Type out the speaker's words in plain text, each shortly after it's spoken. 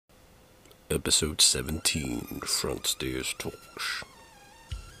Episode 17, Front Stairs Talks.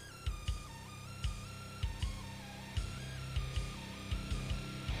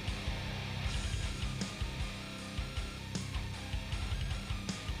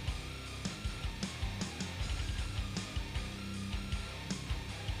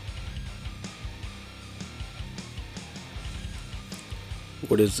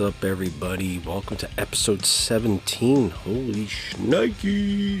 What is up, everybody? Welcome to episode 17. Holy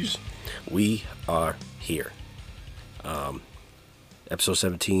shnikes! We are here. Episode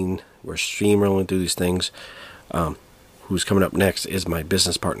 17. We're steamrolling through these things. Who's coming up next is my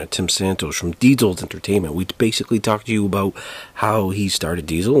business partner, Tim Santos from Diesel Entertainment. We basically talked to you about how he started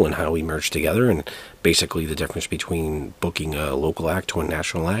Diesel and how we merged together, and basically the difference between booking a local act to a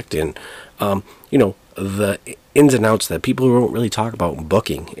national act, and the ins and outs that people don't really talk about in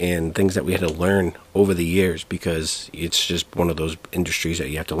booking, and things that we had to learn over the years, because it's just one of those industries that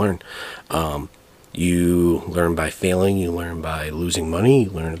you have to learn. You learn by failing, you learn by losing money, you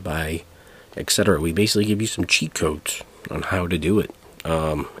learn by etc. We basically give you some cheat codes on how to do it.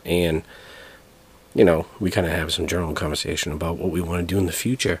 And we kind of have some general conversation about what we want to do in the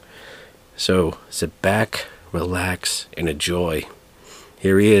future. So sit back, relax, and enjoy.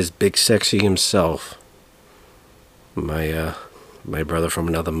 Here he is, Big Sexy himself. My brother from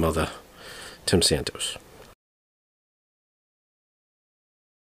another mother, Tim Santos.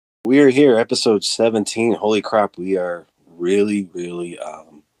 We are here, episode 17. Holy crap, we are really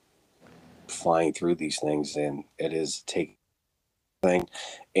flying through these things, and it is take thing.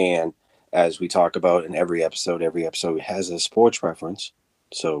 And as we talk about in every episode has a sports reference.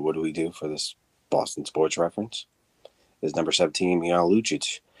 So what do we do for this Boston sports reference? Is number 17 Milan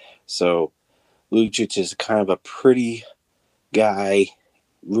Lucic. So Lucic is kind of a pretty guy,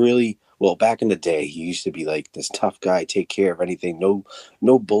 really. Well, back in the day, he used to be like this tough guy, take care of anything,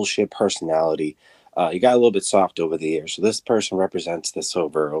 no bullshit personality. He got a little bit soft over the years. So this person represents this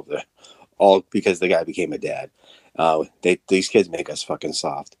over all because the guy became a dad. These kids make us fucking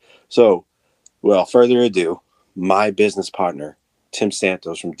soft. So, without further ado, my business partner, Tim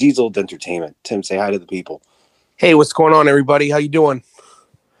Santos from Diesel Entertainment. Tim, say hi to the people. Hey, what's going on, everybody? How you doing?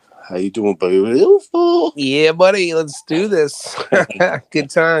 How you doing, beautiful? Yeah, buddy. Let's do this.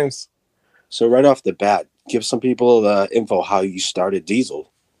 Good times. So right off the bat, give some people the info how you started Diesel.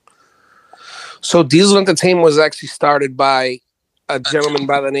 So Diesel Entertainment was actually started by a gentleman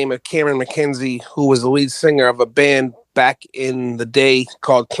by the name of Cameron McKenzie, who was the lead singer of a band back in the day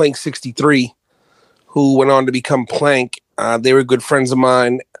called Plank 63, who went on to become Plank. They were good friends of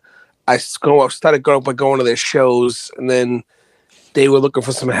mine. I started going to their shows, and then they were looking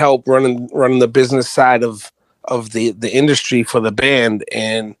for some help running the business side of the industry for the band.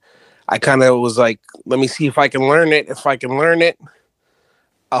 And I kind of was like, let me see if I can learn it. If I can learn it,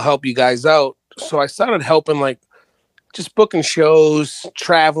 I'll help you guys out. So I started helping, like, just booking shows,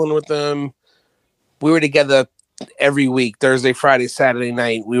 traveling with them. We were together every week, Thursday, Friday, Saturday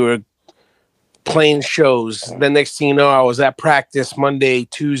night. We were playing shows. The next thing you know, I was at practice Monday,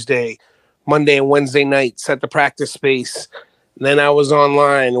 Tuesday, Monday and Wednesday nights at the practice space. And then I was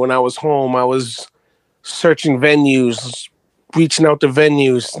online. When I was home, I was searching venues, reaching out to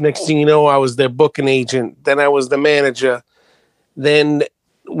venues. Next thing you know, I was their booking agent. Then I was the manager. Then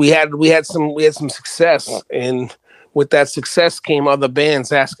we had some success, and with that success came other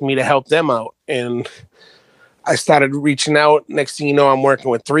bands asking me to help them out. And I started reaching out. Next thing you know, I'm working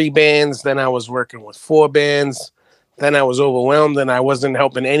with 3 bands. Then I was working with 4 bands. Then I was overwhelmed, and I wasn't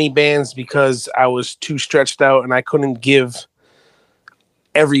helping any bands because I was too stretched out, and I couldn't give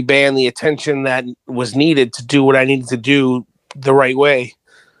every band the attention that was needed to do what I needed to do the right way.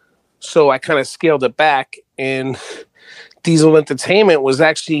 So I kind of scaled it back, and Diesel Entertainment was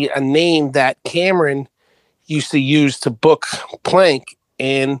actually a name that Cameron used to use to book Plank.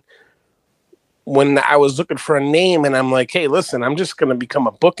 And when I was looking for a name, and I'm like, hey, listen, I'm just going to become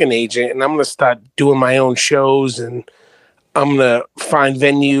a booking agent, and I'm going to start doing my own shows, and I'm going to find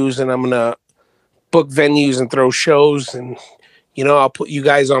venues, and I'm going to book venues and throw shows, and I'll put you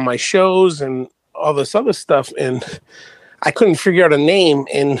guys on my shows and all this other stuff. And I couldn't figure out a name.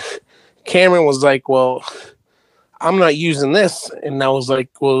 And Cameron was like, well, I'm not using this. And I was like,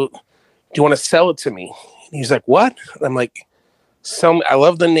 well, do you want to sell it to me? And he's like, what? And I'm like, sell me. I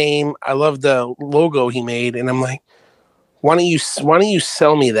love the name. I love the logo he made. And I'm like, why don't you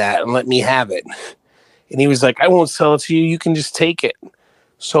sell me that and let me have it? And he was like, I won't sell it to you. You can just take it.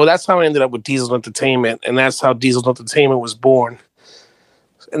 So that's how I ended up with Diesel Entertainment, and that's how Diesel Entertainment was born.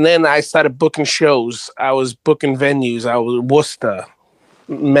 And then I started booking shows. I was booking venues. I was Worcester,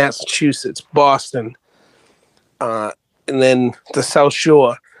 Massachusetts, Boston, and then the South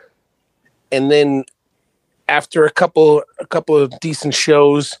Shore. And then after a couple of decent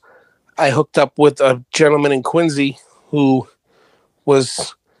shows, I hooked up with a gentleman in Quincy who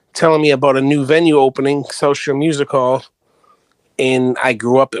was telling me about a new venue opening, South Shore Music Hall. And I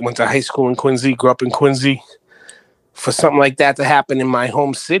went to high school in Quincy, grew up in Quincy. For something like that to happen in my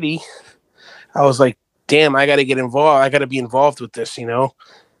home city, I was like, damn, I got to get involved. I got to be involved with this,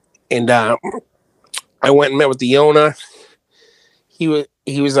 And I went and met with the owner. He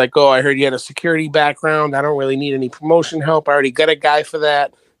was like, oh, I heard you had a security background. I don't really need any promotion help. I already got a guy for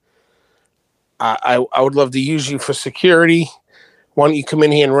that. I would love to use you for security. Why don't you come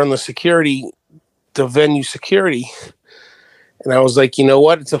in here and run the venue security? And I was like, you know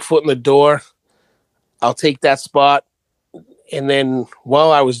what? It's a foot in the door. I'll take that spot. And then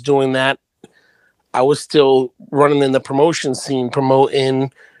while I was doing that, I was still running in the promotion scene,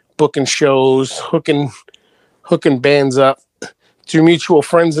 promoting, booking shows, hooking bands up through mutual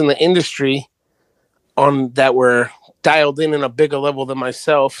friends in the industry that were dialed in a bigger level than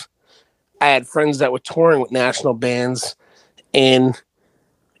myself. I had friends that were touring with national bands and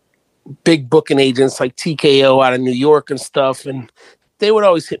big booking agents like TKO out of New York and stuff. And they would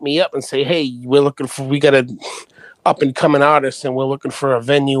always hit me up and say, hey, we got a up and coming artist and we're looking for a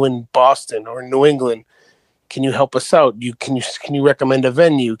venue in Boston or New England. Can you help us out? Can you recommend a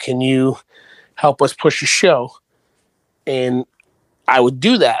venue? Can you help us push a show? And I would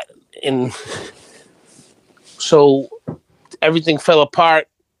do that. And so everything fell apart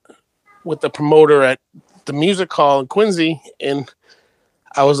with the promoter at the music hall in Quincy. And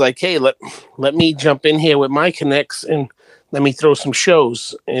I was like, hey, let me jump in here with my connects and let me throw some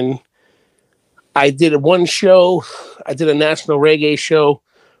shows. And I did one show. I did a national reggae show,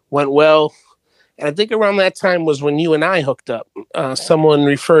 went well. And I think around that time was when you and I hooked up. Someone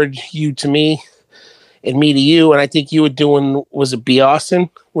referred you to me and me to you. And I think you were doing, was it B. Austin?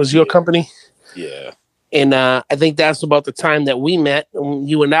 Was your company? Yeah. And I think that's about the time that we met.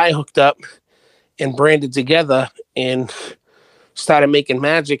 You and I hooked up and branded together and started making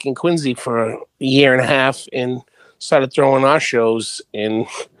magic in Quincy for a year and a half and started throwing our shows and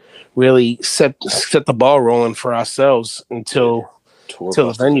really set the ball rolling for ourselves until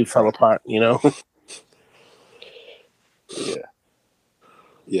the venue fell apart, Yeah.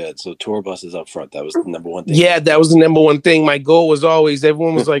 Yeah, so tour buses up front, that was the number one thing. Yeah, that was the number one thing. My goal was always,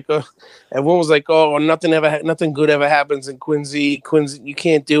 everyone was like, oh, nothing good ever happens in Quincy. Quincy, you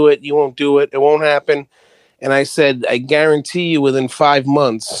can't do it. You won't do it. It won't happen. And I said, I guarantee you within 5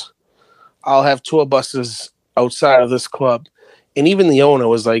 months, I'll have tour buses outside of this club. And even the owner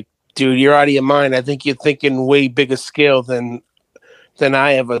was like, dude, you're out of your mind. I think you're thinking way bigger scale than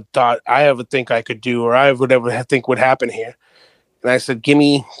I ever think I could do, or I would ever think would happen here. And I said, give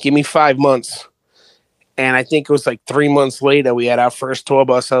me 5 months. And I think it was like 3 months later, we had our first tour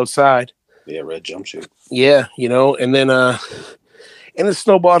bus outside. Yeah, red jumpsuit. Yeah, and then and it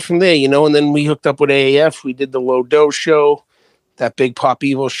snowballed from there, and then we hooked up with AAF. We did the Low Dose show, that big Pop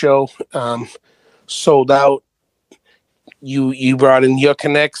Evil show, sold out. You brought in your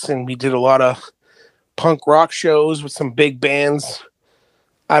connects, and we did a lot of punk rock shows with some big bands.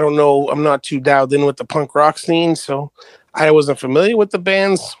 I don't know, I'm not too dialed in with the punk rock scene, so I wasn't familiar with the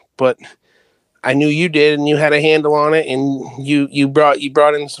bands, but I knew you did, and you had a handle on it, and you brought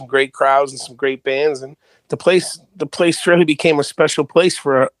in some great crowds and some great bands, and the place really became a special place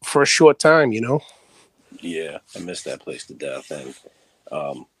for a short time, Yeah, I missed that place to death, and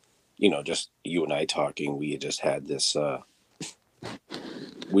just you and I talking, we just had this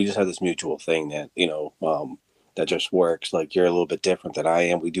mutual thing that that just works. Like, you're a little bit different than I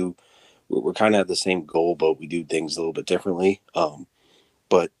am. We're kind of at the same goal, but we do things a little bit differently.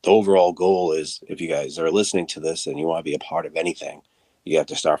 But the overall goal is, if you guys are listening to this and you want to be a part of anything, you have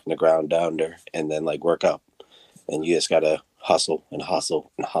to start from the ground down there and then work up. And you just got to hustle and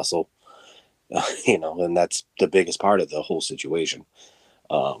hustle and hustle, and that's the biggest part of the whole situation.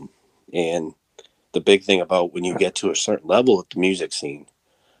 And the big thing about when you get to a certain level of the music scene,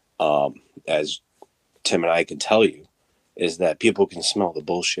 as Tim and I can tell you, is that people can smell the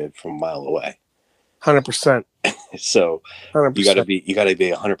bullshit from a mile away. 100%. So 100%. you gotta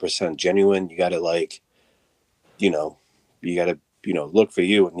be 100% genuine. You gotta look for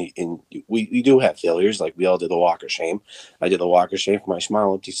you. And we do have failures. Like, we all did the Walk of Shame. I did the Walk of Shame for my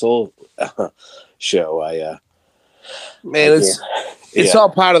Smile Empty Soul show. It's all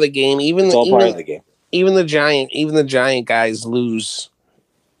part of the game. Part of the game. Even the giant guys lose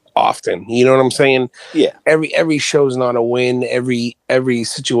often. You know what I'm saying? Yeah. Every show's not a win. Every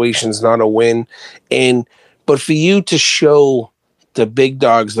situation's not a win. But for you to show the big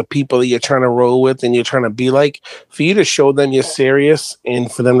dogs, the people that you're trying to roll with and you're trying to be like, for you to show them you're serious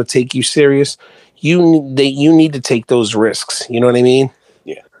and for them to take you serious, you need to take those risks. You know what I mean?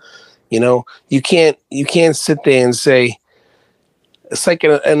 Yeah. You know, you can't sit there and say, it's like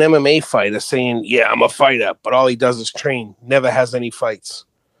an MMA fighter saying, "Yeah, I'm a fighter," but all he does is train, never has any fights.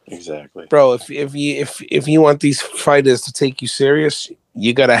 Exactly. Bro, if you want these fighters to take you serious,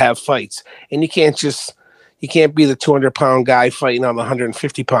 you got to have fights, and you can't be the 200-pound guy fighting on the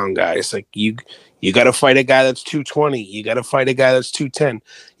 150-pound guy. It's like you got to fight a guy that's 220. You got to fight a guy that's 210.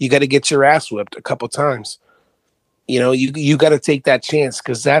 You got to get your ass whipped a couple times. You know, you got to take that chance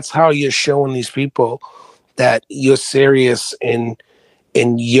because that's how you're showing these people that you're serious and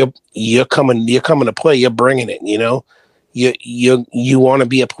you're coming to play. You're bringing it. You know, you want to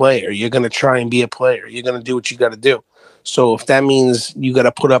be a player. You're gonna try and be a player. You're gonna do what you got to do. So if that means you got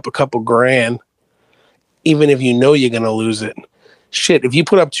to put up a couple grand, even if you know you're gonna lose it, shit. If you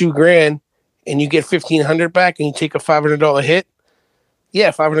put up $2,000 and you get 1,500 back and you take a $500 hit,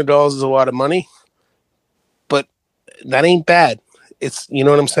 yeah, $500 is a lot of money, but that ain't bad. It's, you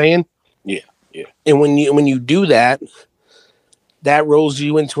know what I'm saying? Yeah, yeah. And when you do that, that rolls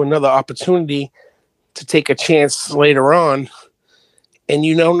you into another opportunity to take a chance later on, and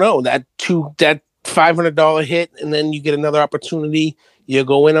you don't know that $500 hit, and then you get another opportunity. You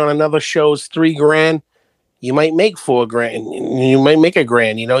go in on another show, it's $3,000. You might make $4,000. You might make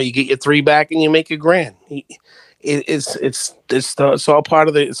 $1,000. You know, you get your three back, and you make $1,000. It's all part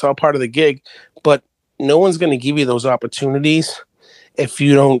of the gig, but no one's going to give you those opportunities if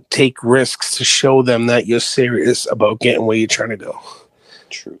you don't take risks to show them that you're serious about getting where you're trying to go.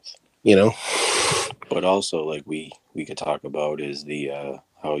 Truth. You know, but also like we could talk about is the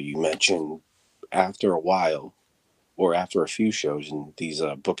how you mentioned after a while or after a few shows and these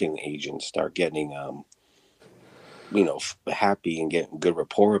booking agents start getting happy and getting good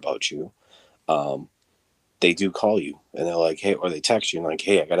rapport about you, they do call you and they're like, hey, or they text you and like,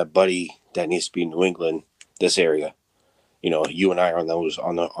 hey, I got a buddy that needs to be in New England, this area. You know, you and I are on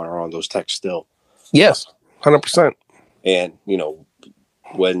those texts still. Yes, 100%. And you know,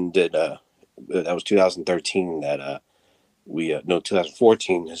 when did that was 2013 that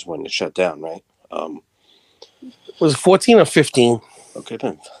 2014 is when it shut down, right? Was it 14 or 15? Okay,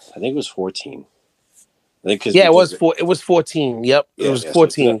 then I think it was 14. I think it was 14. Yep, it was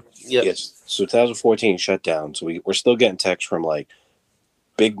 14. So yes, so 2014 shut down. So we're still getting texts from like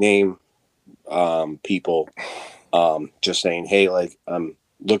big name people, just saying, hey, like I'm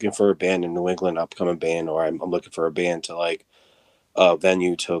looking for a band in New England, upcoming band, or I'm looking for a band to like a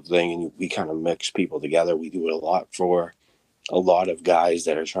venue to thing, and we kind of mix people together. We do it a lot for a lot of guys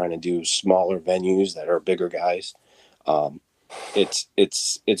that are trying to do smaller venues that are bigger guys.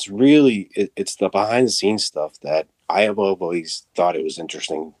 It's really the behind the scenes stuff that I have always thought it was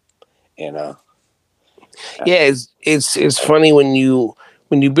interesting, and yeah, it's funny when you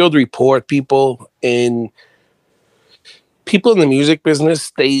build rapport, people in the music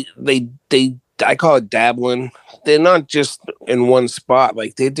business, they I call it dabbling. They're not just in one spot.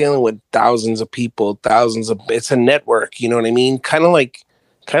 Like they're dealing with thousands of people, it's a network, you know what I mean? Kind of like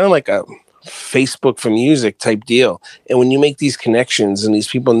a Facebook for music type deal. And when you make these connections and these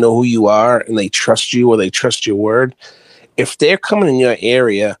people know who you are and they trust you or they trust your word, if they're coming in your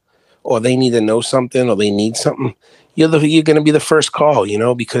area or they need to know something or they need something, you're going to be the first call, you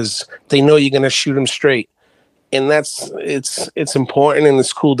know, because they know you're going to shoot them straight. And it's important and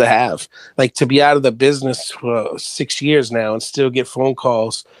it's cool to have. Like to be out of the business for 6 years now and still get phone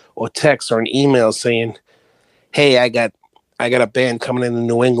calls or texts or an email saying, hey, I got a band coming into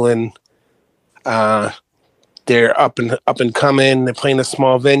New England. They're up and coming. They're playing a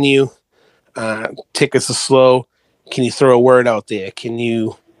small venue. Tickets are slow. Can you throw a word out there? Can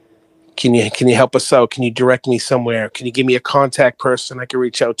you help us out? Can you direct me somewhere? Can you give me a contact person I can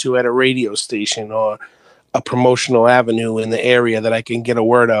reach out to at a radio station or a promotional avenue in the area that I can get a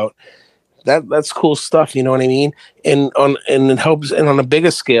word out? That's cool stuff. You know what I mean? And it helps. And on a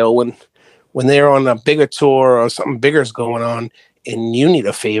bigger scale, when they're on a bigger tour or something bigger is going on and you need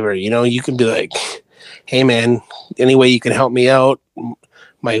a favor, you know, you can be like, hey man, any way you can help me out?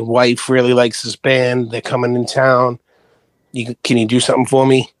 My wife really likes this band. They're coming in town. Can you do something for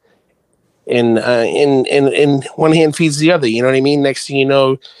me? And one hand feeds the other. You know what I mean? Next thing you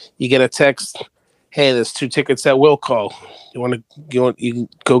know, you get a text. Hey, there's 2 tickets at Will Call. You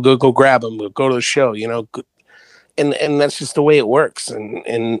go grab them. Go to the show. You know, and that's just the way it works.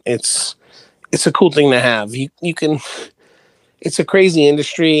 And it's a cool thing to have. You can. It's a crazy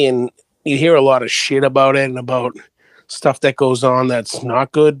industry, and you hear a lot of shit about it and about stuff that goes on that's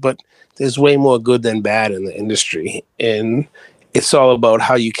not good. But there's way more good than bad in the industry, and it's all about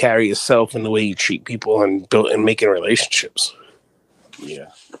how you carry yourself and the way you treat people and build and making relationships.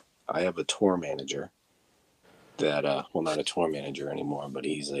 Yeah. I have a tour manager that, well, not a tour manager anymore, but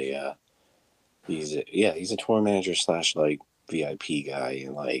he's a tour manager slash like VIP guy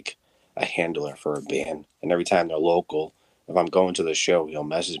and like a handler for a band. And every time they're local, if I'm going to the show, he'll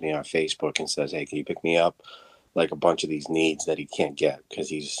message me on Facebook and says, "Hey, can you pick me up like a bunch of these needs that he can't get because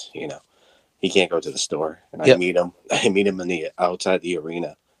he can't go to the store." And Yep. I meet him in the outside the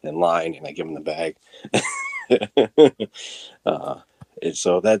arena in line, and I give him the bag. And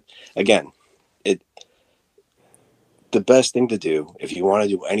so that again, it the best thing to do if you want to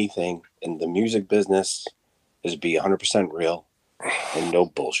do anything in the music business is be 100% real and no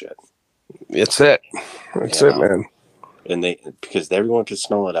bullshit. That's it. That's it, man. And because everyone can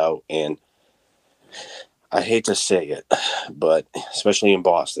smell it out, and I hate to say it, but especially in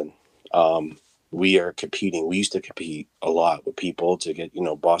Boston, we are competing. We used to compete a lot with people to get,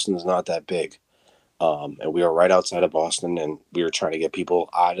 Boston is not that big. And we were right outside of Boston, and we were trying to get people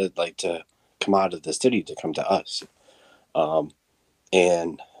to come out of the city to come to us.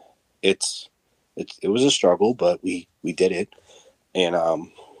 And it was a struggle, but we did it. And,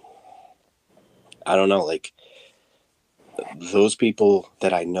 I don't know, like those people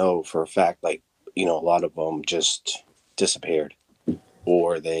that I know for a fact, like, a lot of them just disappeared,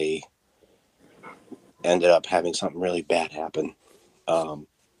 or they ended up having something really bad happen,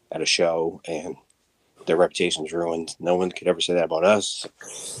 at a show, and their reputation's ruined. No one could ever say that about us.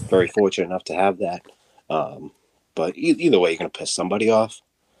 Very fortunate enough to have that. But either way, you're going to piss somebody off,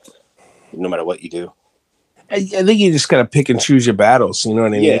 no matter what you do. I think you just got to pick and choose your battles. You know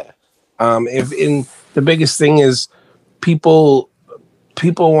what I mean? Yeah. The biggest thing is people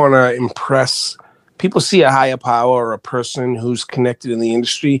want to impress. People see a higher power or a person who's connected in the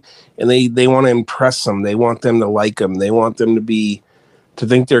industry, and they want to impress them. They want them to like them. They want them to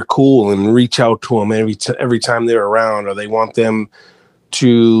think they're cool and reach out to them every time they're around, or they want to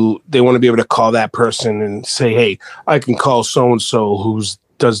be able to call that person and say, "Hey, I can call so and so who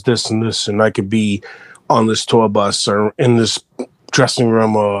does this and this, and I could be on this tour bus or in this dressing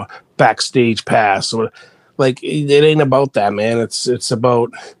room or backstage pass." Or like, it ain't about that, man. It's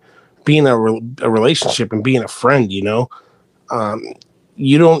about being a relationship and being a friend. You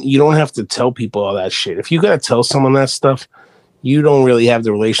don't have to tell people all that shit. If you gotta tell someone that stuff, you don't really have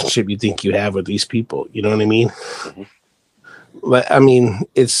the relationship you think you have with these people. You know what I mean? Mm-hmm. But I mean,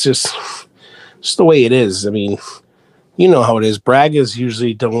 it's just the way it is. I mean, you know how it is. Braggers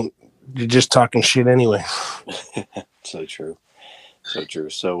usually you're just talking shit anyway. So true. So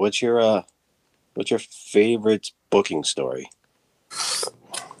true. So what's your favorite booking story?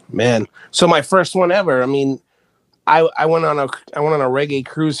 Man, so my first one ever. I mean, I went on a reggae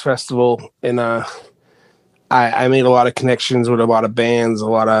cruise festival, and I made a lot of connections with a lot of bands, a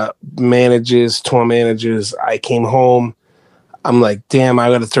lot of managers, tour managers. I came home. I'm like, damn, I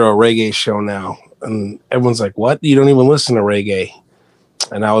got to throw a reggae show now. And everyone's like, what? You don't even listen to reggae?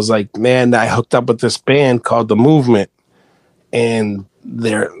 And I was like, man, I hooked up with this band called The Movement, and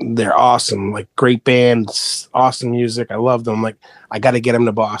they're awesome, like great bands, awesome music. I love them. Like, I got to get them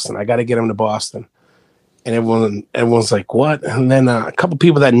to Boston. And everyone's like, what? And then a couple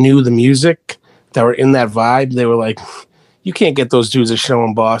people that knew the music, that were in that vibe, they were like, you can't get those dudes a show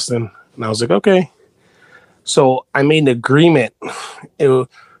in Boston. And I was like, okay. So I made an agreement.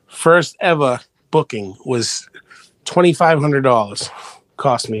 First ever booking was $2,500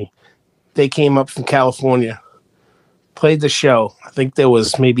 cost me. They came up from California, played the show. I think there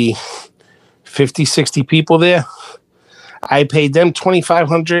was maybe 50, 60 people there. I paid them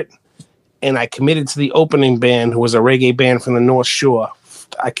 $2,500, and I committed to the opening band, who was a reggae band from the North Shore.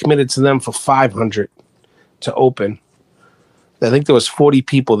 I committed to them for $500 to open. I think there was 40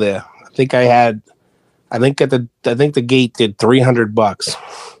 people there. I think the gate did $300.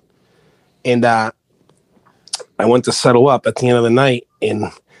 And I went to settle up at the end of the night,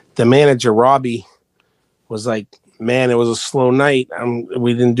 and the manager, Robbie, was like, man, it was a slow night.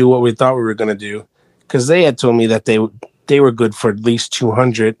 We didn't do what we thought we were going to do, because they had told me that they were good for at least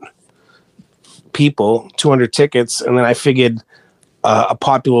 200 people, 200 tickets. And then I figured a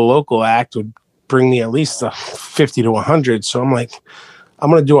popular local act would bring me at least 50 to 100. So I'm like,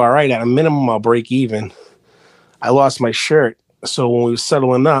 I'm going to do all right. At a minimum, I'll break even. I lost my shirt. So when we were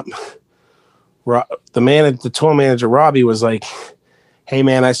settling up, the tour manager, Robbie, was like, hey,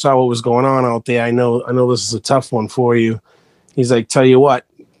 man, I saw what was going on out there. I know this is a tough one for you. He's like, tell you what,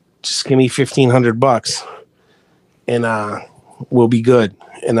 just give me $1,500 and we'll be good.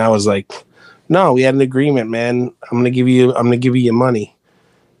 And I was like, no, we had an agreement, man. I'm gonna give you your money.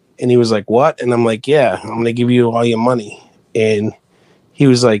 And he was like, what? And I'm like, yeah, I'm gonna give you all your money. And he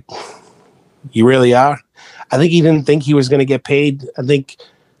was like, "You really are?" I think he didn't think he was going to get paid. I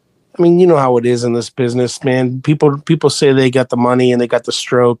mean, you know how it is in this business, man. People say they got the money and they got the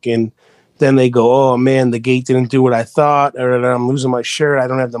stroke, and then they go, "Oh man, the gate didn't do what I thought, or I'm losing my shirt. I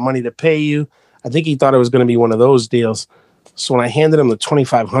don't have the money to pay you." I think he thought it was going to be one of those deals. So when I handed him the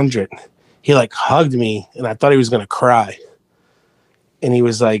 2,500, he like hugged me, and I thought he was going to cry. And he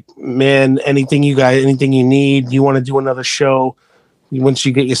was like, "Man, anything you need, you want to do another show once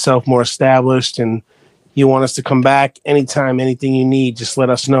you get yourself more established, and you want us to come back anytime, anything you need, just let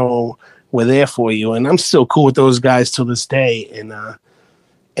us know. We're there for you." And I'm still cool with those guys till this day.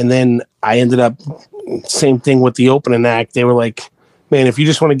 And then I ended up same thing with the opening act. They were like, "Man, if you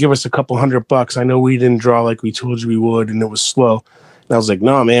just want to give us a couple $100, I know we didn't draw like we told you we would, and it was slow." And I was like,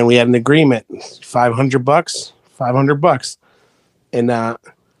 "No, man, we had an agreement, $500, $500." And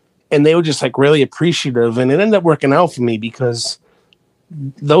and they were just like really appreciative, and it ended up working out for me because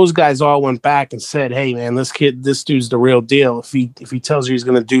those guys all went back and said, "Hey, man, this dude's the real deal. If he tells you he's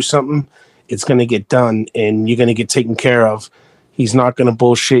going to do something, it's going to get done, and you're going to get taken care of. He's not going to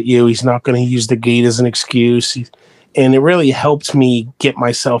bullshit you. He's not going to use the gate as an excuse." And it really helped me get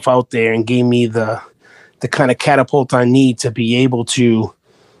myself out there and gave me the kind of catapult I need to be able to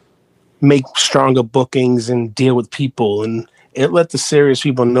make stronger bookings and deal with people. And it let the serious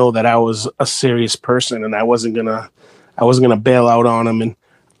people know that I was a serious person, and I wasn't gonna bail out on them. And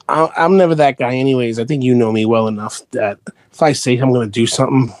I'm never that guy, anyways. I think you know me well enough that if I say I'm gonna do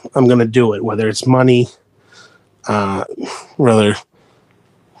something, I'm gonna do it, whether it's money, uh, whether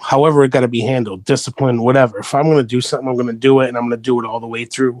however it got to be handled, discipline, whatever. If I'm gonna do something, I'm gonna do it, and I'm gonna do it all the way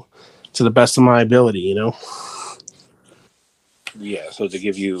through to the best of my ability. You know. Yeah, so to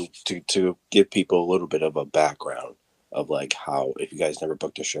give people a little bit of a background of like how, if you guys never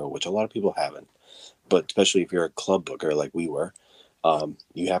booked a show, which a lot of people haven't, but especially if you're a club booker like we were,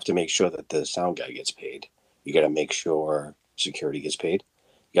 you have to make sure that the sound guy gets paid. You got to make sure security gets paid.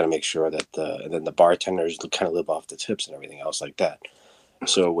 You got to make sure that and then the bartenders kind of live off the tips and everything else like that.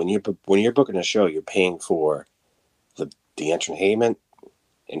 So when you're booking a show, you're paying for the entertainment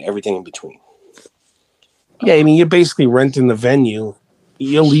and everything in between. Yeah, I mean, you're basically renting the venue.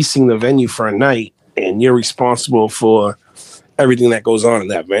 You're leasing the venue for a night, and you're responsible for everything that goes on in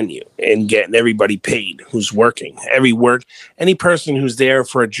that venue and getting everybody paid who's working. Any person who's there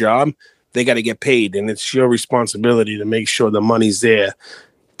for a job, they got to get paid, and it's your responsibility to make sure the money's there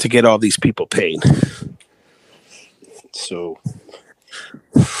to get all these people paid. So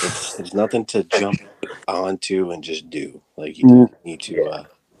it's nothing to jump onto and just do. Like you need to,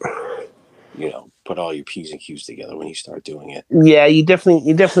 put all your P's and Q's together when you start doing it. Yeah, you definitely,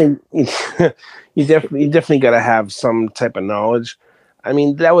 you definitely got to have some type of knowledge. I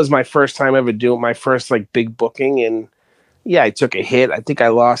mean, that was my first time ever doing my first like big booking, and yeah, I took a hit. I think I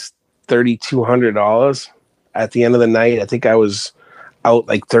lost $3,200 at the end of the night. I think I was out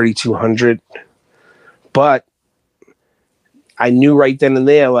like 3,200, but I knew right then and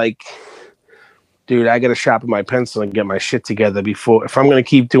there, like, dude, I got to sharpen my pencil and get my shit together before, if I'm going to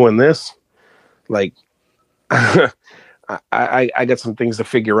keep doing this, like, I got some things to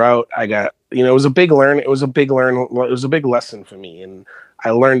figure out. I got, it was a big lesson for me. And I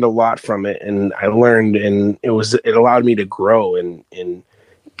learned a lot from it, and it allowed me to grow and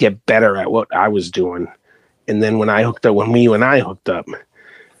get better at what I was doing. And then when you and I hooked up, I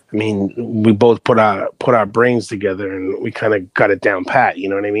mean, we both put our brains together, and we kind of got it down pat. You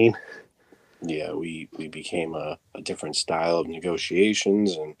know what I mean? Yeah, we became a different style of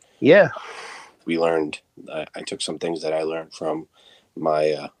negotiations, and yeah, we learned. I took some things that I learned from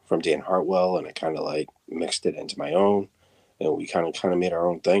from Dan Hartwell, and I kind of like mixed it into my own, and we kind of made our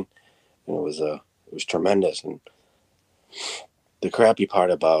own thing, and it was tremendous. And the crappy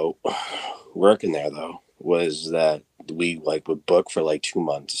part about working there though was that we like would book for like 2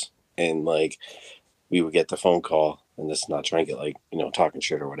 months, and like we would get the phone call, and this is not trying to get like talking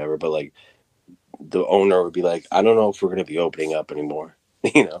shit or whatever, but like the owner would be like, "I don't know if we're going to be opening up anymore."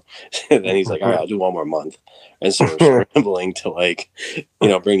 And then he's like, "All right, I'll do one more month." And so we're scrambling to like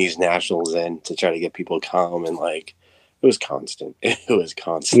bring these nationals in to try to get people calm, and like it was constant.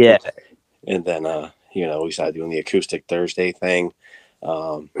 Yeah. And then we started doing the Acoustic Thursday thing,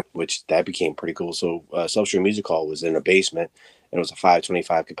 which that became pretty cool. So Social Music Hall was in a basement, and it was a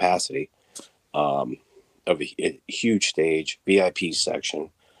 525 capacity, of a huge stage, VIP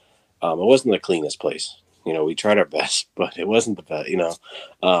section. It wasn't the cleanest place. We tried our best, but it wasn't the best,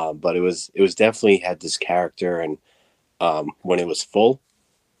 but it was definitely had this character. And when it was full,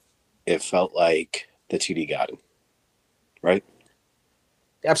 it felt like the TD Garden, right?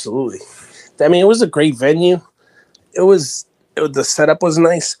 Absolutely. I mean, it was a great venue. the setup was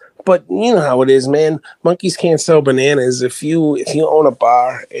nice, but you know how it is, man. Monkeys can't sell bananas. If you own a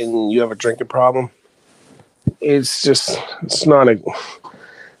bar and you have a drinking problem, it's just it's not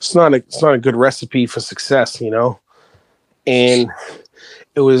a good recipe for success, you know. And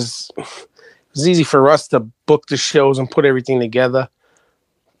it was easy for us to book the shows and put everything together,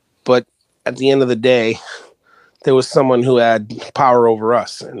 but at the end of the day, there was someone who had power over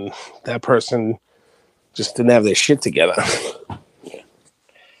us, and that person just didn't have their shit together.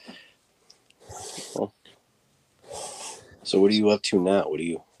 Well, so what are you up to now?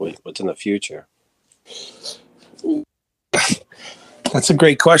 What's in the future? That's a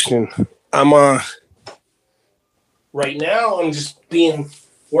great question. I'm right now I'm just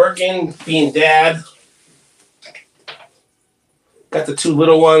working, being dad. Got the two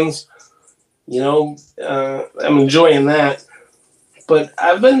little ones. You know, I'm enjoying that. But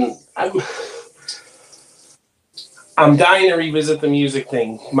I'm dying to revisit the music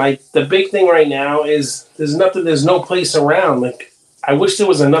thing. The big thing right now is there's no place around. Like, I wish there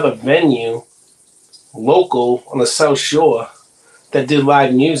was another venue local on the South Shore that did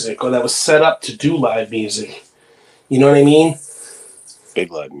live music or that was set up to do live music. You know what I mean?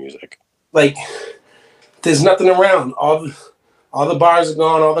 Big live music. Like, there's nothing around. All the bars are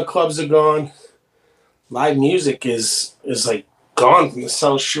gone. All the clubs are gone. Live music is like gone from the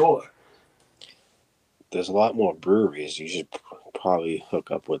South Shore. There's a lot more breweries. You should probably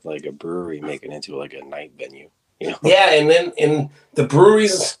hook up with like a brewery, make it into like a night venue. You know? Yeah, and the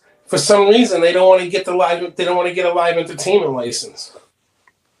breweries, for some reason, they don't want to get a live entertainment license.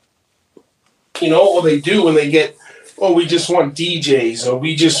 You know, or they do when they get, we just want DJs, or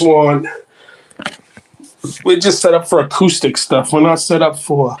we're just set up for acoustic stuff. We're not set up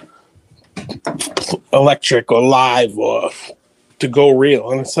for electric or live or to go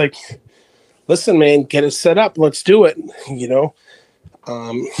real. And it's like, listen, man, get it set up. Let's do it. You know,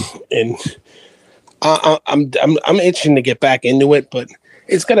 and I'm itching to get back into it, but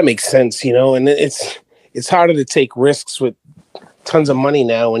it's got to make sense, you know. And it's harder to take risks with tons of money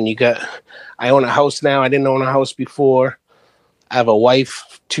now. When I own a house now. I didn't own a house before. I have a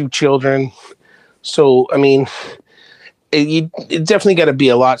wife, 2 children. So I mean, it definitely got to be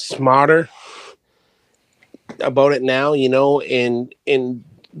a lot smarter about it now, you know. And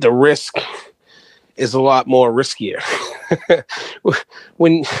the risk is a lot more riskier.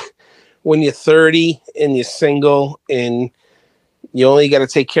 When you're 30 and you're single and you only got to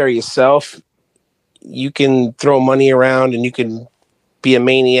take care of yourself, you can throw money around and you can be a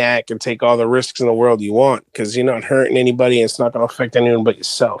maniac and take all the risks in the world you want because you're not hurting anybody and it's not going to affect anyone but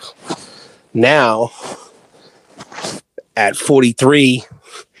yourself. Now, at 43,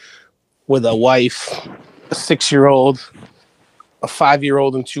 with a wife, a 6-year-old, a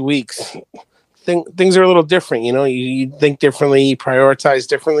 5-year-old in 2 weeks, things are a little different, you know. You think differently, you prioritize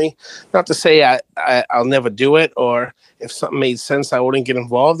differently. Not to say I'll never do it, or if something made sense, I wouldn't get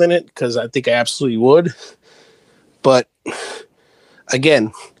involved in it, because I think I absolutely would. But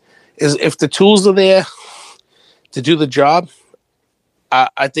again, if the tools are there to do the job,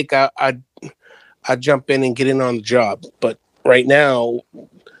 I think I'd jump in and get in on the job. But right now,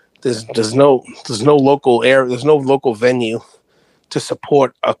 there's no local area, there's no local venue to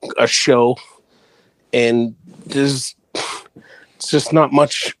support a show. And it's just not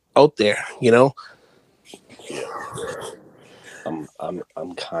much out there, you know. I'm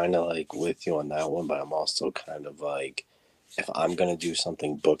kind of like with you on that one, but I'm also kind of like, if I'm gonna do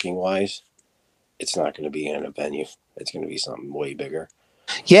something booking wise, it's not gonna be in a venue. It's gonna be something way bigger.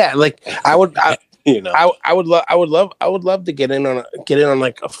 Yeah, like I would, you know, I would love to get in on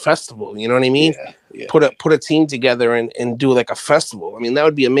like a festival. You know what I mean? Yeah. Put a team together and do like a festival. I mean, that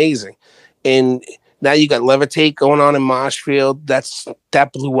would be amazing. And now you got Levitate going on in Marshfield.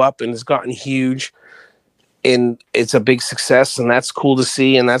 That blew up and has gotten huge, and it's a big success, and that's cool to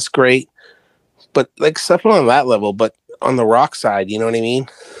see, and that's great. But like stuff on that level, but on the rock side, you know what I mean?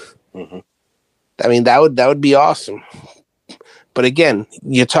 Mm-hmm. I mean, that would be awesome. But again,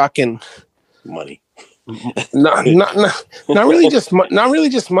 you're talking money. not really just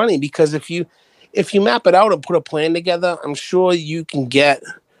money, because if you map it out and put a plan together, I'm sure you can get.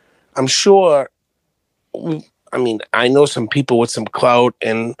 I mean, I know some people with some clout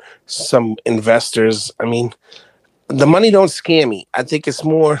and some investors. I mean, the money don't scare me. I think it's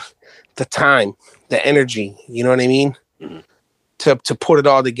more the time, the energy. You know what I mean? Mm-hmm. To put it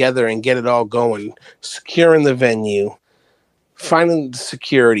all together and get it all going, securing the venue, finding the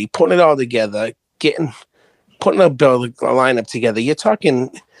security, putting it all together, putting a lineup together. You're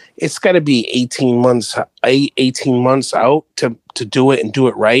talking, it's got to be 18 months out to do it and do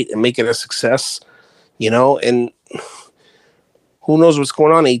it right and make it a success, you know. And who knows what's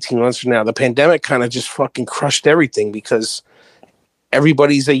going on 18 months from now? The pandemic kind of just fucking crushed everything because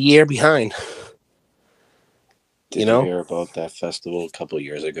everybody's a year behind. Did you hear about that festival a couple of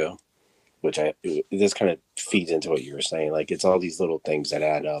years ago? This kind of feeds into what you were saying. Like, it's all these little things that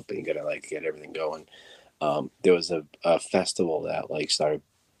add up, and you gotta like get everything going. There was a festival that like started.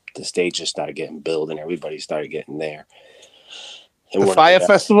 The stage just started getting built, and everybody started getting there. And the Fire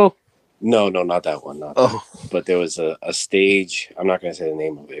Festival? No, not that one. Not that. But there was a stage. I'm not going to say the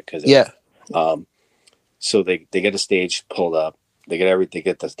name of it because so they get a stage pulled up. They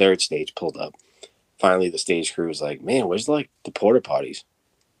get the third stage pulled up. Finally, the stage crew was like, "Man, where's like the porta potties?"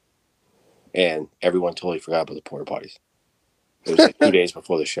 And everyone totally forgot about the porta potties. It was like 2 days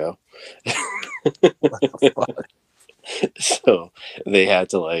before the show. What the fuck? So they had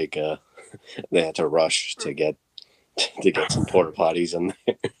to rush to get some porta potties in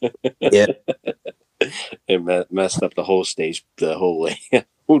there. Yeah. It messed up the whole stage, the whole layout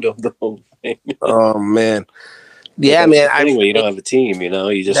of the whole thing. Oh man. Yeah, man. Anyway, you don't have a team,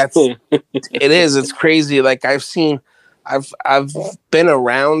 you just it is. It's crazy. Like I've been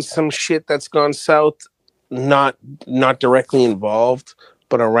around some shit that's gone south, not directly involved,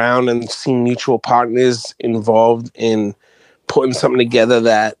 but around and seen mutual partners involved in putting something together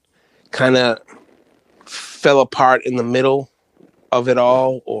that kind of fell apart in the middle of it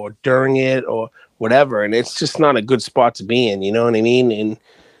all or during it or whatever. And it's just not a good spot to be in, you know what I mean?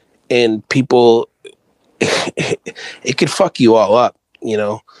 And people, it could fuck you all up,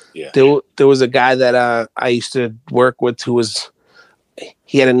 Yeah. There was a guy that I used to work with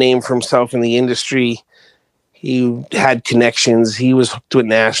he had a name for himself in the industry. He had connections. He was hooked with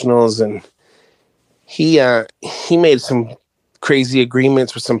nationals, and he made some crazy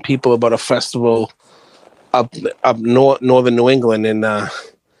agreements with some people about a festival up northern New England, and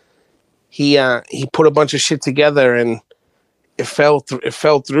he put a bunch of shit together, and it fell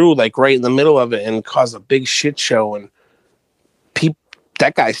through like right in the middle of it, and caused a big shit show. And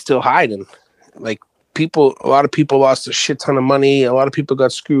that guy's still hiding. Like a lot of people lost a shit ton of money. A lot of people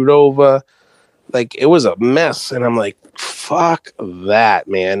got screwed over. Like it was a mess, and I'm like, fuck that,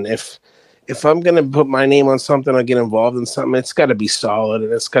 man. If I'm gonna put my name on something or get involved in something, it's got to be solid,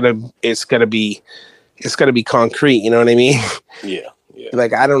 and it's gotta be concrete. You know what I mean? Yeah.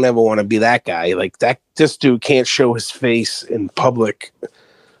 Like I don't ever want to be that guy. Like this dude can't show his face in public.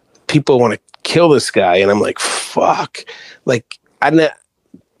 People want to kill this guy, and I'm like, fuck. Like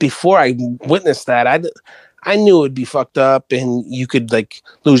before I witnessed that, I knew it would be fucked up, and you could like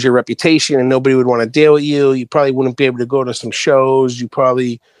lose your reputation, and nobody would want to deal with you. You probably wouldn't be able to go to some shows. You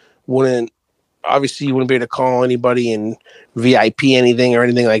probably wouldn't. Obviously, you wouldn't be able to call anybody and VIP anything or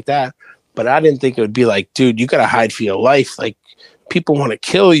anything like that. But I didn't think it would be like, dude, you gotta hide for your life. Like people want to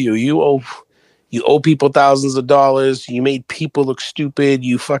kill you. You owe people thousands of dollars. You made people look stupid.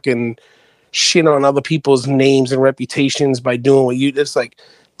 You fucking shit on other people's names and reputations by doing what you. It's like,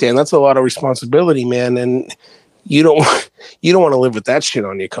 damn, that's a lot of responsibility, man. And you don't want to live with that shit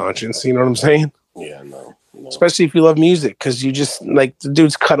on your conscience. You know what I'm saying? Yeah, no. Especially if you love music, because you just like the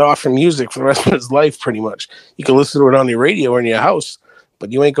dude's cut off from music for the rest of his life, pretty much. You can listen to it on your radio or in your house,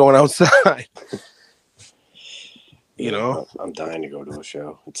 but you ain't going outside. I'm dying to go to a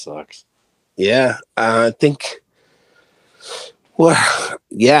show. It sucks. Yeah, I think. Well,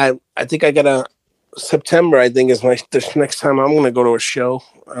 yeah, I think I got a September. I think is the next time I'm going to go to a show.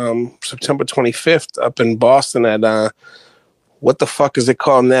 September 25th up in Boston at what the fuck is it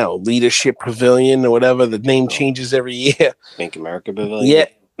called now? Leadership Pavilion or whatever. The name changes every year. Bank America Pavilion. Yeah,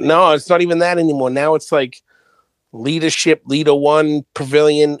 no, it's not even that anymore. Now it's like Leadership, Leader One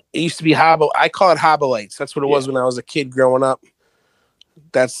Pavilion. It used to be Harbor. I call it Harbor Lights. That's what it was when I was a kid growing up.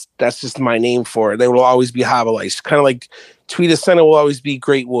 That's just my name for it. They will always be Harbor Lights. Kind of like Tweeter Center will always be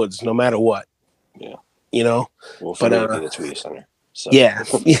Great Woods, no matter what. Yeah. Well, for me, it'll be the Tweeter Center. So. Yeah.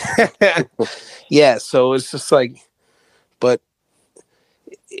 Yeah. So it's just like, but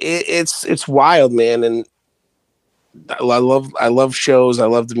it's wild, man. And I love shows. I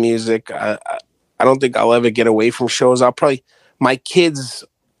love the music. I don't think I'll ever get away from shows. My kids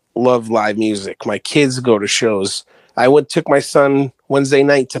love live music. My kids go to shows. I took my son Wednesday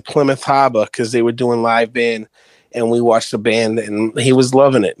night to Plymouth Harbor because they were doing live band, and we watched the band, and he was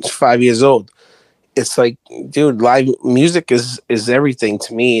loving it. He's 5 years old. It's like, dude, live music is everything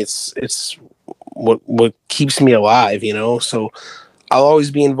to me. It's what keeps me alive, So I'll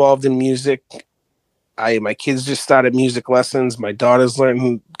always be involved in music. My kids just started music lessons. My daughter's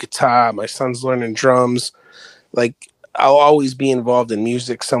learning guitar. My son's learning drums. Like, I'll always be involved in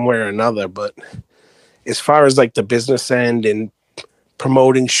music somewhere or another. But as far as like the business end and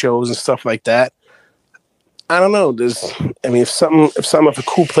promoting shows and stuff like that, I don't know. If a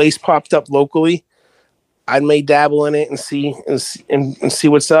cool place popped up locally, I may dabble in it and see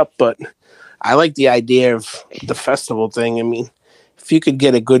what's up. But I like the idea of the festival thing. I mean, if you could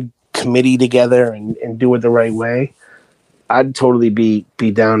get a good committee together and do it the right way, I'd totally be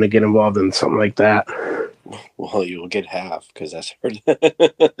down to get involved in something like that. Well, you'll get half because that's hard.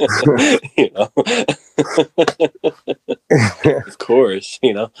 You know, of course,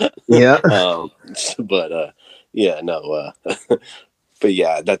 you know. Yeah. But yeah, no. But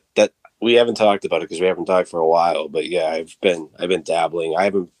yeah, that we haven't talked about it because we haven't talked for a while. But yeah, I've been dabbling. I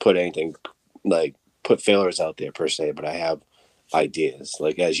haven't put anything like put fillers out there per se, but I have ideas.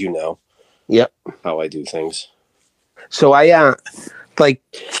 Like as you know, Yep. how I do things. So I like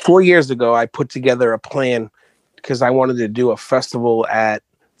 4 years ago, I put together a plan because I wanted to do a festival at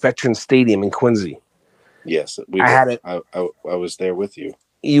Veterans Stadium in Quincy. Yes, I had it. I was there with you.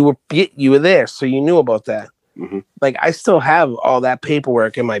 You were there, so you knew about that. Mm-hmm. Like I still have all that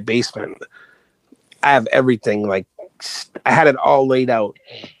paperwork in my basement. I have everything. Like I had it all laid out,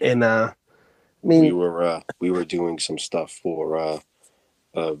 and I mean, we were doing some stuff for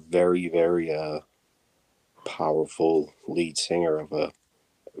a very very powerful lead singer of a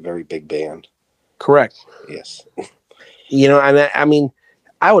very big band. correct. Yes. You know, and I mean,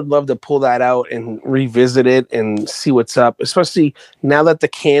 I would love to pull that out and revisit it and see what's up, especially now that the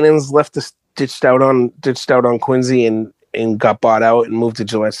Cannons left the ditched out on Quincy and got bought out and moved to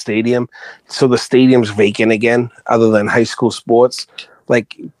Gillette Stadium. So the stadium's vacant again, other than high school sports.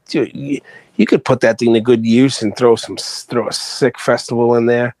 Like, dude, you could put that thing to good use and throw a sick festival in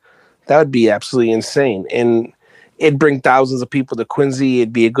there. That would be absolutely insane. And it'd bring thousands of people to Quincy.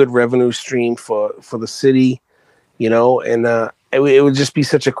 It'd be a good revenue stream for the city, you know, and it would just be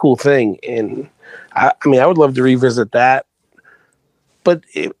such a cool thing. And I mean, I would love to revisit that. But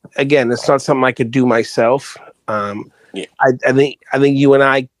again, it's not something I could do myself. Yeah. I think you and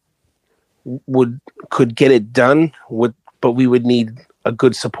I could get it done but we would need a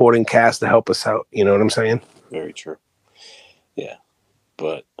good supporting cast to help us out. You know what I'm saying? Very true. Yeah,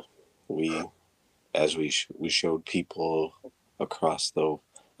 but we showed people across the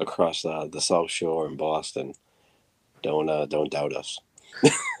South Shore in Boston. Don't doubt us.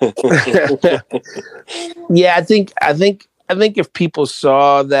 Yeah, I think if people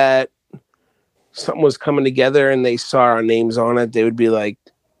saw that something was coming together and they saw our names on it, they would be like,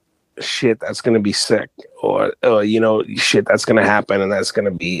 shit, that's going to be sick. Or you know, shit, that's going to happen. And that's going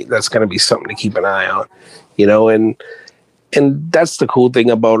to be something to keep an eye on, you know? And that's the cool thing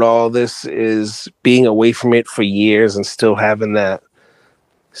about all this is being away from it for years and still having that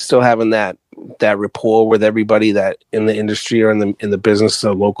rapport with everybody that in the industry or in the business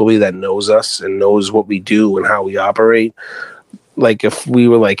locally that knows us and knows what we do and how we operate. Like if we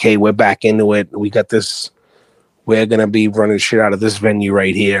were like, hey, we're back into it, we got this, we're going to be running shit out of this venue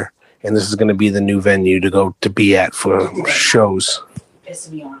right here. And this is going to be the new venue to go to be at for shows.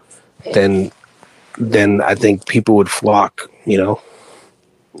 Piss me off. Then I think people would flock, you know?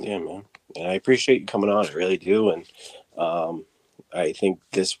 Yeah, man. And I appreciate you coming on. I really do. And I think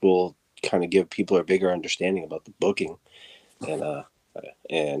this will kind of give people a bigger understanding about the booking.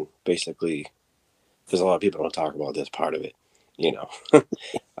 And basically, because a lot of people don't talk about this part of it, you know.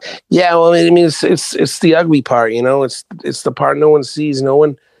 Yeah, well, I mean, it's the ugly part, you know? It's the part no one sees. No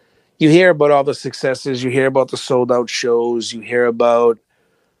one... You hear about all the successes. You hear about the sold out shows. You hear about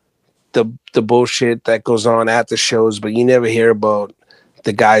the bullshit that goes on at the shows, but you never hear about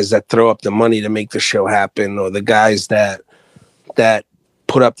the guys that throw up the money to make the show happen, or the guys that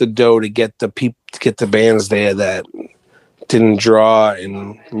put up the dough to get the bands there that didn't draw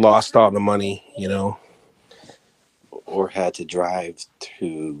and lost all the money, you know. Or had to drive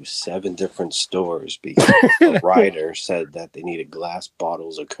to 7 different stores because a rider said that they needed glass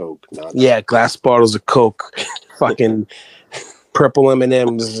bottles of Coke. Glass bottles of Coke, fucking purple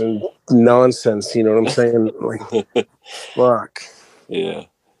M&Ms and nonsense. You know what I'm saying? Like, fuck. Yeah.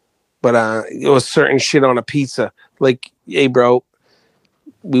 But it was certain shit on a pizza. Like, hey, bro,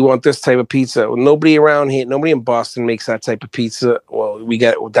 we want this type of pizza. Well, nobody around here, nobody in Boston makes that type of pizza. Well,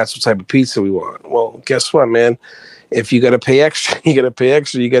 that's what type of pizza we want. Well, guess what, man? If you got to pay extra, you got to pay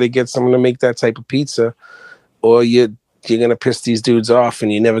extra. You got to get someone to make that type of pizza, or you're going to piss these dudes off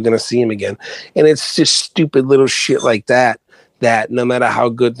and you're never going to see them again. And it's just stupid little shit like that no matter how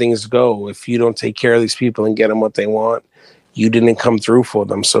good things go, if you don't take care of these people and get them what they want, you didn't come through for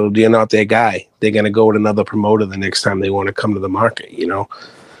them. So you're not their guy. They're going to go with another promoter the next time they want to come to the market, you know?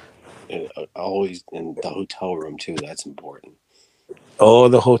 And always in the hotel room, too. That's important. Oh,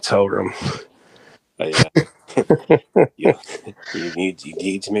 the hotel room. Yeah. you, you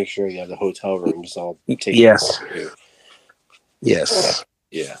need to make sure you have the hotel rooms all taken Yes. care of too. Yes.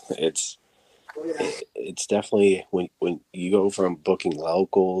 Yeah, it's definitely when you go from booking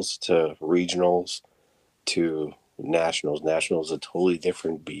locals to regionals to nationals. Nationals is a totally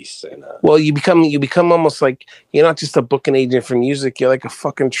different beast. And well, you become almost like you're not just a booking agent for music. You're like a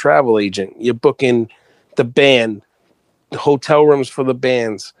fucking travel agent. You're booking the band, hotel rooms for the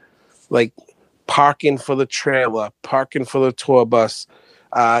bands, like parking for the trailer, parking for the tour bus,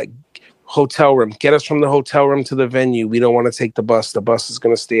 uh, hotel room. Get us from the hotel room to the venue. We don't want to take the bus. The bus is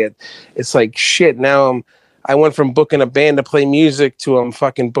gonna stay at. It's like shit. Now I went from booking a band to play music to I'm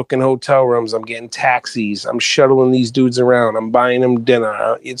fucking booking hotel rooms. I'm getting taxis. I'm shuttling these dudes around. I'm buying them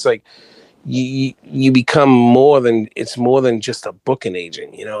dinner. It's like you become more than it's more than just a booking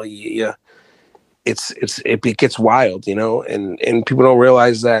agent. You know, it gets wild. You know, and people don't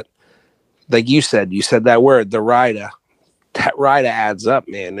realize that. Like you said that word, the rider. That rider adds up,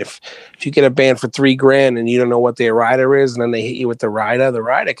 man. If you get a band for $3,000 and you don't know what their rider is, and then they hit you with the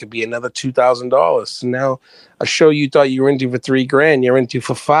rider could be another $2,000. So now a show you thought you were into for $3,000, you're into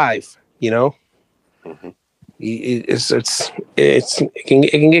for $5,000. You know, mm-hmm. it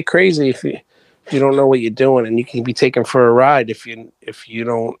can get crazy if you don't know what you're doing, and you can be taken for a ride if you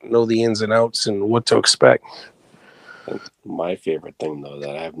don't know the ins and outs and what to expect. And my favorite thing though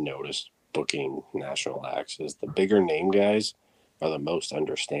that I've noticed booking national acts is the bigger name guys are the most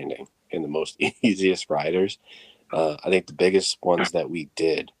understanding and the most easiest riders. I think the biggest ones that we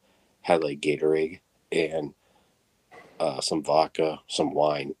did had like Gatorade and some vodka, some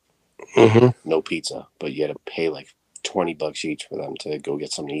wine, no pizza, but you had to pay like $20 each for them to go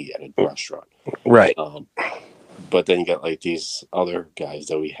get something to eat at a restaurant. Right. But then you got like these other guys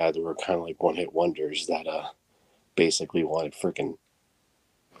that we had that were kind of like one-hit wonders that basically wanted freaking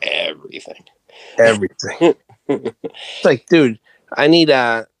everything. Everything. It's like, dude, I need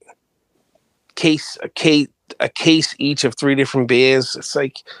a case each of 3 different beers. It's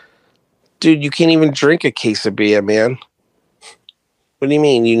like, dude, you can't even drink a case of beer, man. What do you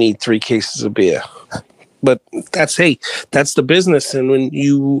mean you need 3 cases of beer? But that's the business. And when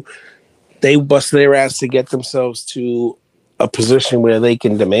they bust their ass to get themselves to a position where they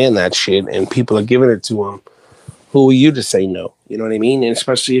can demand that shit and people are giving it to them, who are you to say no? You know what I mean? And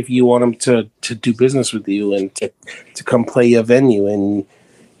especially if you want them to do business with you and to come play your venue and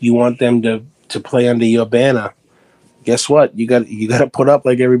you want them to play under your banner. Guess what? You got to put up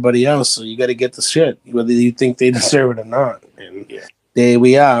like everybody else. So you got to get the shit, whether you think they deserve it or not. And there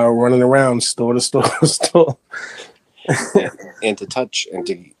we are, running around store to store to store. And to touch and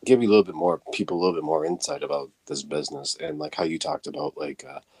to give you a little bit more insight about this business and like how you talked about like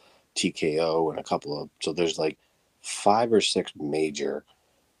TKO and a couple of, so there's like 5 or 6 major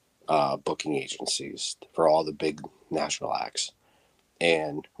booking agencies for all the big national acts.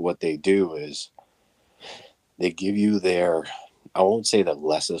 And what they do is they give you their, I won't say the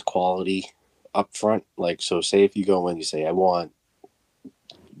lessest quality up front. Like, so say if you go in, you say,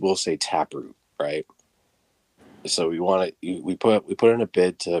 we'll say Taproot, right? So we put in a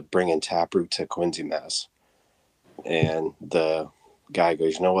bid to bring in Taproot to Quincy, Mass. And the guy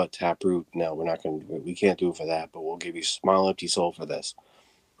goes, you know what, Taproot, no, we can't do it for that, but we'll give you Smile Empty Soul for this.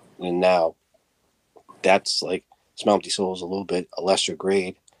 And now that's like Smile Empty Soul is a little bit a lesser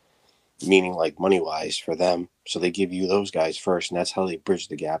grade, meaning like money wise for them. So they give you those guys first, and that's how they bridge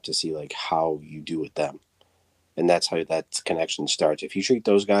the gap to see like how you do with them. And that's how that connection starts. If you treat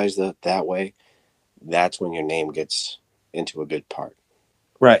those guys that way, that's when your name gets into a good part.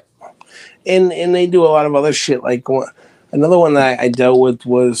 Right. And they do a lot of other shit. Like another one that I dealt with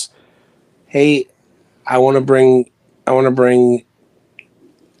was, hey, I want to bring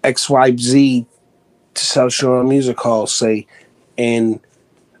XYZ to South Shore Music Hall, say, and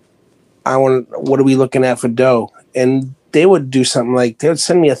what are we looking at for dough? And they would do something like, they would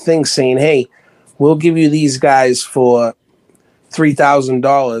send me a thing saying, hey, we'll give you these guys for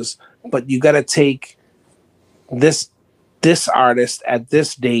 $3,000, but you got to take this artist at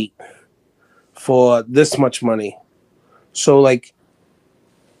this date for this much money. So like,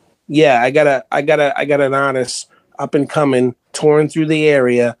 yeah, I got an artist up and coming, touring through the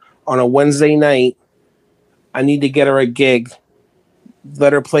area on a Wednesday night. I need to get her a gig.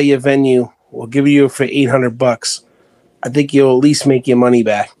 Let her play your venue. We'll give you for $800. I think you'll at least make your money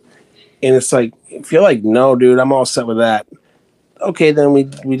back. And it's like, if you're like, no, dude, I'm all set with that. Okay, then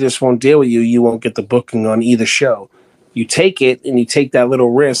we just won't deal with you. You won't get the booking on either show. You take it and you take that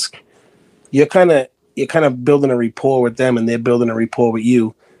little risk. You're kind of building a rapport with them, and they're building a rapport with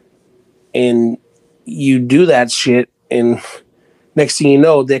you. And you do that shit, and next thing you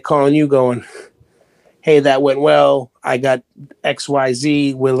know, they're calling you going, hey, that went well. I got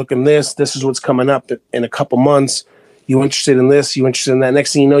XYZ. We're looking this. This is what's coming up in a couple months. You interested in this? You interested in that?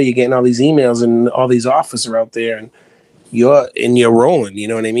 Next thing you know, you're getting all these emails and all these offers are out there, and you're rolling. You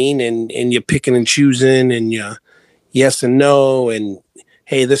know what I mean? And you're picking and choosing, and you're yes and no, and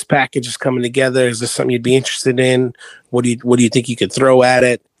hey, this package is coming together. Is this something you'd be interested in? What do you think you could throw at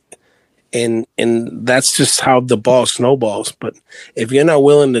it? And that's just how the ball snowballs. But if you're not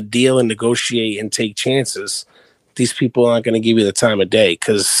willing to deal and negotiate and take chances, these people aren't going to give you the time of day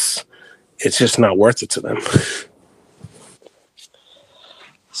because it's just not worth it to them.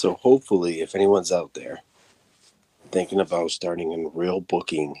 So hopefully, if anyone's out there thinking about starting a real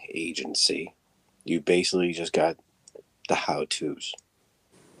booking agency, you basically just got the how-tos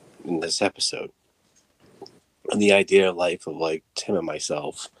in this episode. And the idea of life of like Tim and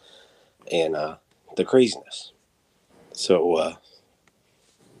myself and the craziness. So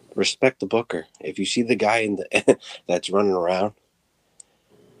respect the booker. If you see the guy in the that's running around,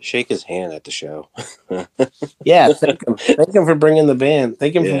 shake his hand at the show. Yeah, thank him for bringing the band.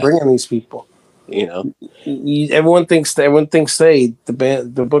 Thank him for bringing these people. You know, everyone thinks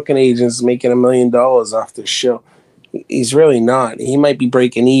the booking agent's making $1 million off this show. He's really not. He might be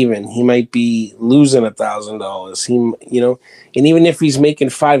breaking even. He might be losing $1,000. And even if he's making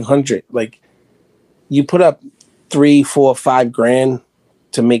 500, like you put up 3, 4, 5 grand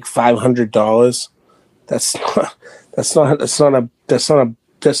to make $500. That's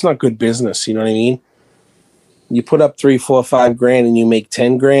not good business. You know what I mean? You put up 3, 4, 5 grand and you make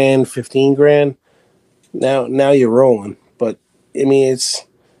 10 grand, 15 grand. Now you're rolling. But I mean, there's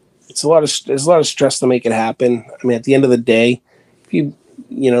a lot of stress to make it happen. I mean, at the end of the day, if you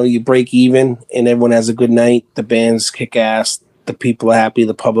break even and everyone has a good night, the bands kick ass, the people are happy,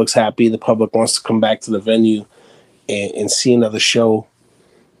 the public's happy, the public wants to come back to the venue and see another show.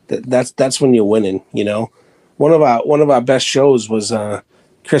 That's when you're winning. One of our best shows was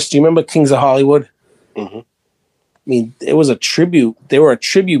Chris. Do you remember Kings of Hollywood? Mm-hmm. I mean, it was a tribute. They were a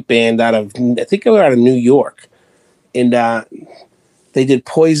tribute band out of New York, and they did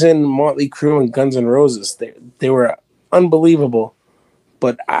Poison, Motley Crue, and Guns N' Roses. They were unbelievable.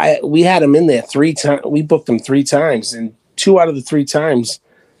 But we had them in there 3 times. We booked them 3 times, and 2 out of the 3 times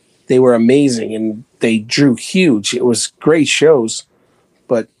they were amazing and they drew huge. It was great shows,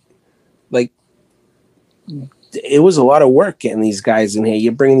 but like it was a lot of work getting these guys in here.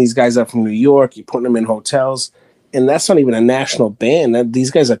 You're bringing these guys up from New York, you're putting them in hotels, and that's not even a national band.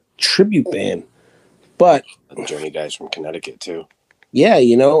 These guys are a tribute band. But Journey guys from Connecticut too. Yeah,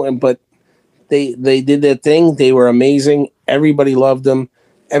 but they did their thing. They were amazing. Everybody loved them.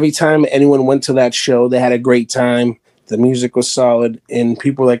 Every time anyone went to that show, they had a great time. The music was solid, and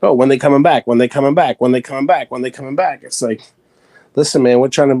people were like, "Oh, when they coming back? When they coming back? When they coming back? When they coming back?" It's like, listen, man, we're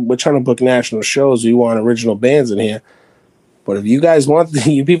trying to book national shows. We want original bands in here. But if you guys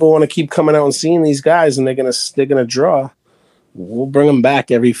you people want to keep coming out and seeing these guys, and they're gonna draw, we'll bring them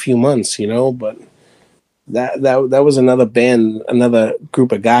back every few months, But that was another band, another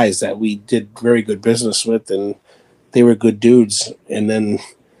group of guys that we did very good business with, and they were good dudes. And then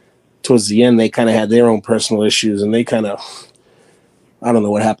towards the end, they kind of had their own personal issues, and they kind of, I don't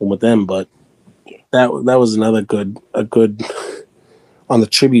know what happened with them, but that was another good on the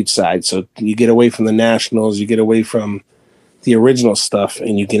tribute side. So you get away from the nationals, you get away from the original stuff,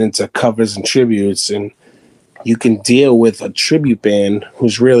 and you get into covers and tributes, and you can deal with a tribute band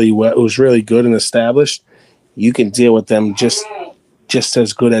who's really good and established. You can deal with them just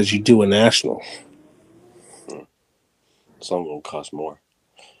as good as you do a national. Some of them cost more.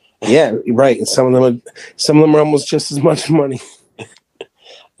 Yeah, right. And some of them are almost just as much money.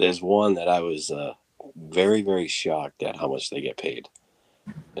 There's one that I was very, very shocked at how much they get paid,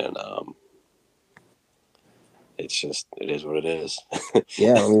 and it is what it is.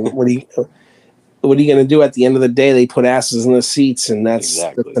 Yeah, I mean, what are you going to do at the end of the day? They put asses in the seats, and that's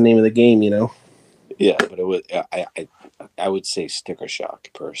the name of the game, Yeah, but it was I would say sticker shock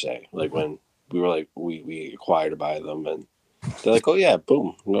per se. Like when we were like we acquired by them, and they're like, "Oh yeah,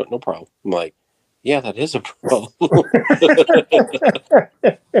 boom, no problem." I'm like, "Yeah, that is a problem."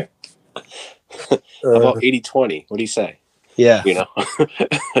 How about 80-20? What do you say? Yeah,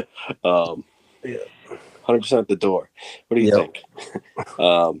 100% at the door. What do you think?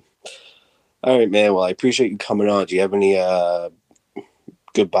 All right, man. Well, I appreciate you coming on. Do you have any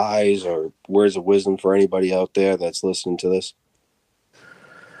goodbyes or words of wisdom for anybody out there that's listening to this?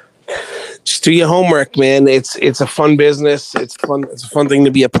 Just do your homework, man. It's a fun business. It's fun. It's a fun thing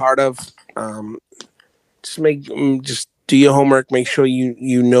to be a part of. Just do your homework. Make sure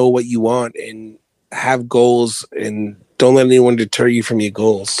you know what you want and have goals, and don't let anyone deter you from your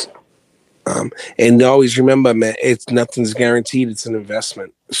goals. And always remember, man, nothing's guaranteed. It's an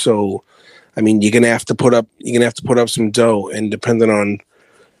investment. So, I mean, you're gonna have to put up some dough, and depending on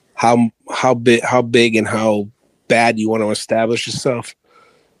how big and how bad you want to establish yourself,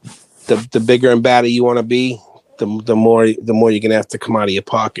 the bigger and badder you want to be, the more you're gonna have to come out of your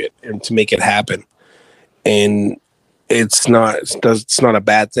pocket and to make it happen. And it's not a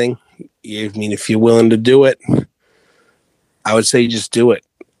bad thing. I mean, if you're willing to do it, I would say just do it.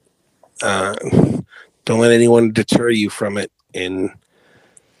 Don't let anyone deter you from it, and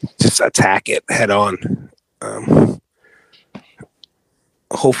just attack it head on.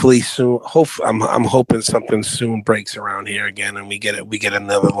 Hopefully soon. I'm hoping something soon breaks around here again, and we get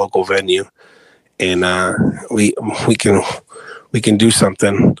another local venue, and we can do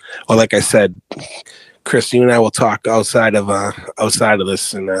something. Or like I said, Chris, you and I will talk outside of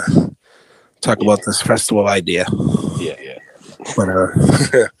this and talk about this festival idea. Yeah. But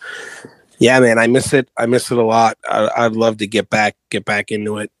yeah, man, I miss it. I miss it a lot. I'd love to get back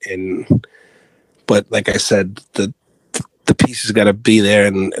into it, but like I said, the pieces got to be there,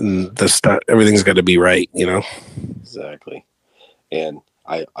 and the stuff, everything's got to be right, you know. Exactly. And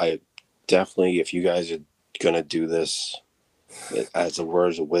I definitely, if you guys are gonna do this, as a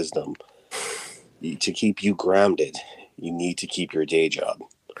words of wisdom, to keep you grounded, you need to keep your day job.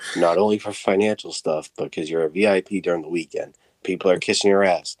 Not only for financial stuff, but because you're a VIP during the weekend. People are kissing your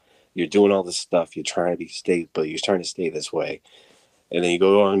ass. You're doing all this stuff. You're trying to stay this way. And then you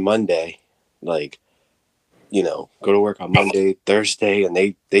go on Monday, like, you know, go to work on Monday, Thursday, and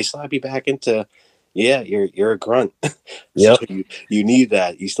they slap you back into, yeah, you're a grunt. Yep. So you need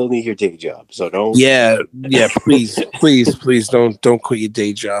that. You still need your day job. So don't. Yeah. Please don't quit your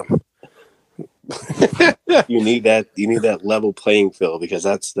day job. You need that level playing field, because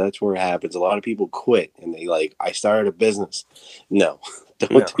that's where it happens. A lot of people quit and they like, I started a business. No,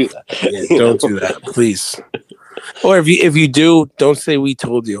 don't do that. Yeah, don't do that, please. Or if you do, don't say we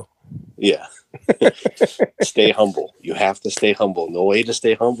told you. Yeah. Stay humble. You have to stay humble. No way to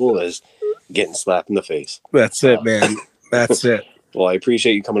stay humble is getting slapped in the face. That's it, man. That's it. Well, I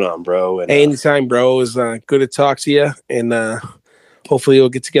appreciate you coming on, bro. And, anytime, bro. It was good to talk to you, and hopefully we'll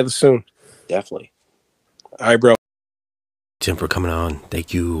get together soon. Definitely. All right, bro. Tim, for coming on.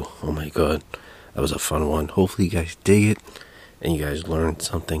 Thank you. Oh my God, that was a fun one. Hopefully you guys dig it and you guys learned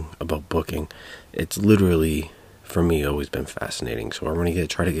something about booking. It's literally, for me, always been fascinating. So I'm going to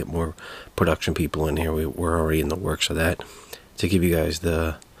try to get more production people in here. We're already in the works of that, to give you guys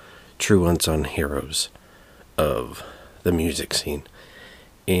the true unsung heroes of the music scene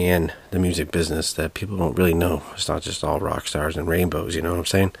and the music business that people don't really know. It's not just all rock stars and rainbows, you know what I'm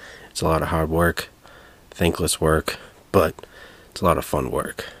saying? It's a lot of hard work, thankless work, but it's a lot of fun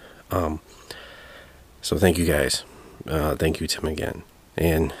work. So thank you guys. Thank you, Tim, again.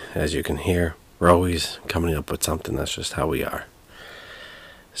 And as you can hear, we're always coming up with something. That's just how we are.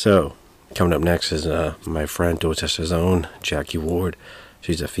 So coming up next is my friend Dorchester's own Jackie Ward.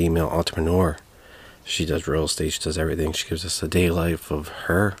 She's a female entrepreneur. She does real estate. She does everything. She gives us a day life of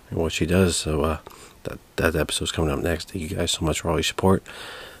her and what she does. So that episode's coming up next. Thank you guys so much for all your support.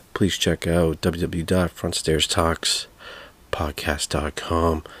 Please check out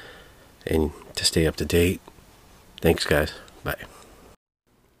www.frontstairstalkspodcast.com and to stay up to date. Thanks, guys. Bye.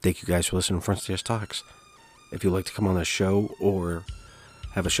 Thank you guys for listening to Front Stairs Talks. If you'd like to come on the show or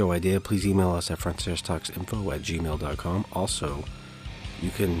have a show idea, please email us at frontstairstalksinfo@gmail.com. Also, you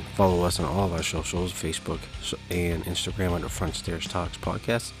can follow us on all of our socials, Facebook and Instagram under Front Stairs Talks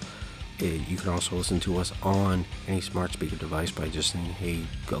Podcast. You can also listen to us on any smart speaker device by just saying, "Hey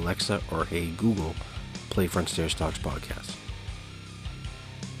Alexa" or "Hey Google, play Front Stairs Talks Podcast."